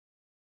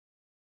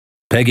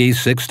Peggy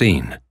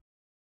 16.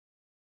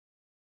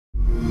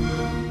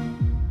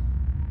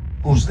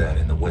 Who's that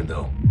in the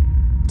window?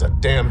 It's a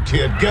damn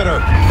kid. Get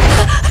her!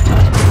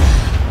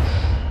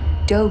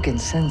 Dogan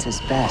sends his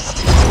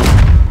best.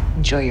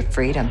 Enjoy your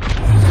freedom.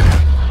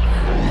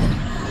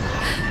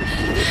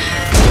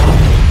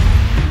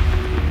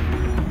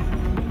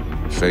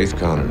 Faith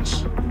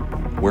Connors.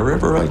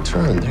 Wherever I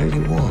turn, there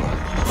you are.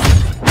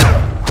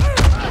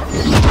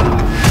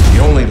 The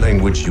only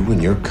language you and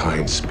your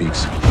kind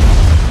speaks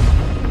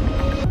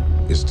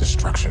is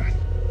destruction.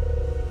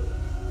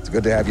 It's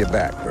good to have you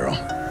back, girl.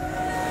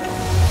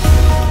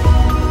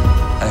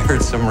 I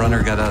heard some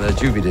runner got out of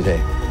juvie today.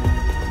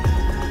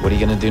 What are you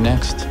gonna do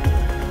next?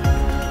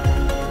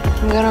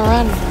 I'm gonna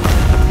run.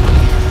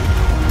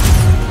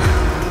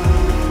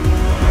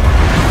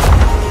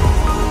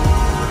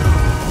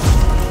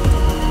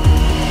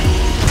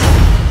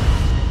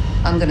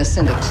 I'm gonna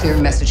send a clear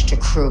message to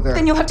Kruger.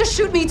 Then you'll have to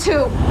shoot me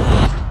too.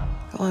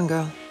 Go on,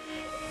 girl.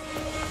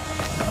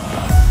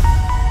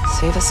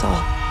 Save us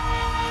all.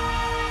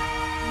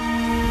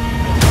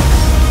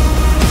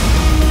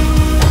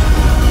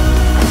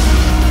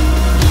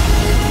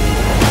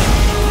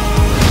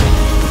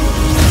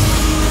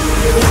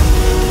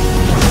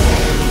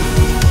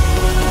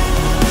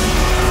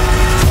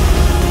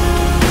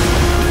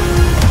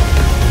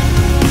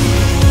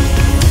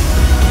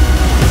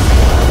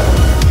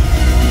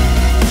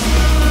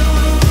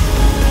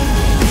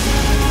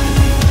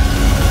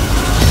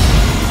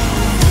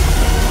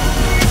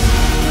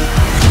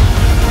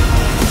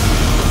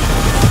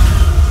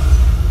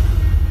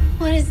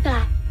 What is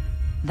that?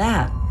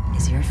 That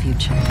is your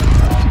future.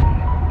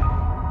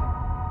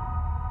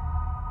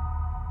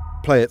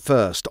 Play it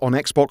first on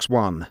Xbox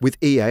One with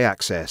EA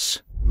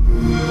Access.